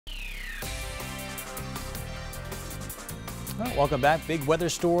Well, welcome back. Big weather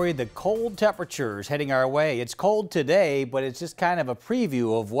story. The cold temperatures heading our way. It's cold today, but it's just kind of a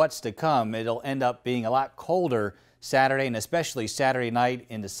preview of what's to come. It'll end up being a lot colder Saturday and especially Saturday night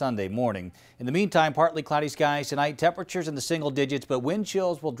into Sunday morning. In the meantime, partly cloudy skies tonight. Temperatures in the single digits, but wind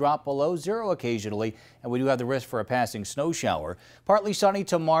chills will drop below zero occasionally, and we do have the risk for a passing snow shower. Partly sunny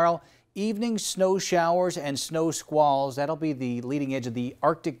tomorrow. Evening snow showers and snow squalls. That'll be the leading edge of the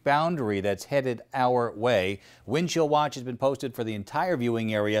Arctic boundary that's headed our way. Wind chill watch has been posted for the entire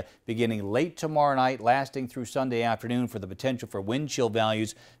viewing area beginning late tomorrow night, lasting through Sunday afternoon for the potential for wind chill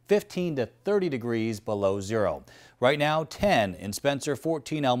values 15 to 30 degrees below zero. Right now 10 in Spencer,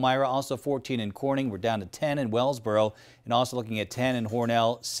 14 Elmira, also 14 in Corning. We're down to 10 in Wellsboro and also looking at 10 in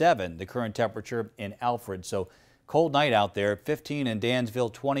Hornell, 7 the current temperature in Alfred. So cold night out there. 15 in Dansville,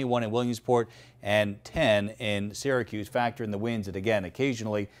 21 in Williamsport, and 10 in Syracuse. Factor in the winds and again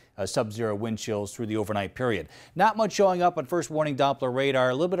occasionally sub-zero wind chills through the overnight period. Not much showing up on first warning Doppler radar.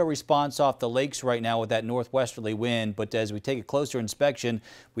 A little bit of response off the lakes right now with that northwesterly wind, but as we take a closer inspection,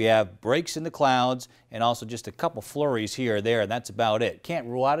 we have breaks in the clouds and also just a couple flurries here or there, and that's about it. Can't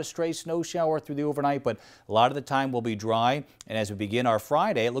rule out a stray snow shower through the overnight, but a lot of the time will be dry. And as we begin our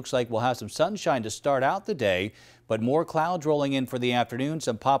Friday, it looks like we'll have some sunshine to start out the day, but more clouds rolling in for the afternoon,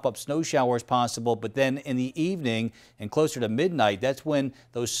 some pop-up snow showers possible, but then in the evening and closer to midnight, that's when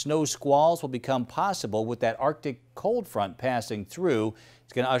those snow squalls will become possible with that Arctic cold front passing through.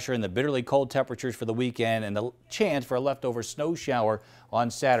 It's going to usher in the bitterly cold temperatures for the weekend and the chance for a leftover snow shower on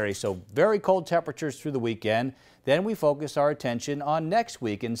Saturday. So very cold temperatures through the weekend. Then we focus our attention on next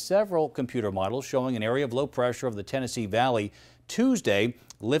week, and several computer models showing an area of low pressure of the Tennessee Valley Tuesday,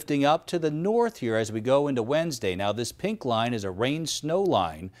 lifting up to the north here as we go into Wednesday. Now this pink line is a rain-snow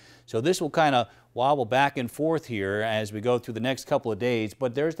line, so this will kind of wobble back and forth here as we go through the next couple of days,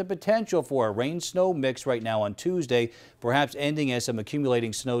 but there's the potential for a rain-snow mix right now on Tuesday, perhaps ending as some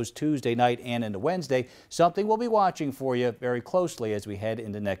accumulating snows Tuesday night and into Wednesday. Something we'll be watching for you very closely as we head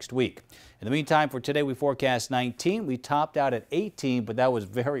into next week. In the meantime, for today we forecast 19. We topped out at 18, but that was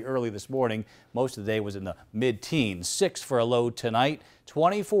very early this morning. Most of the day was in the mid-teens. 6 for a low tonight,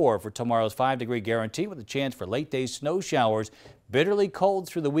 24 for tomorrow's 5-degree guarantee with a chance for late-day snow showers. Bitterly cold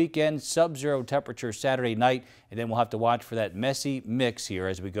through the weekend, sub-zero temperature Saturday night, and then we'll have to watch for that messy mix here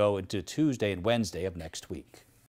as we go into Tuesday and Wednesday of next week.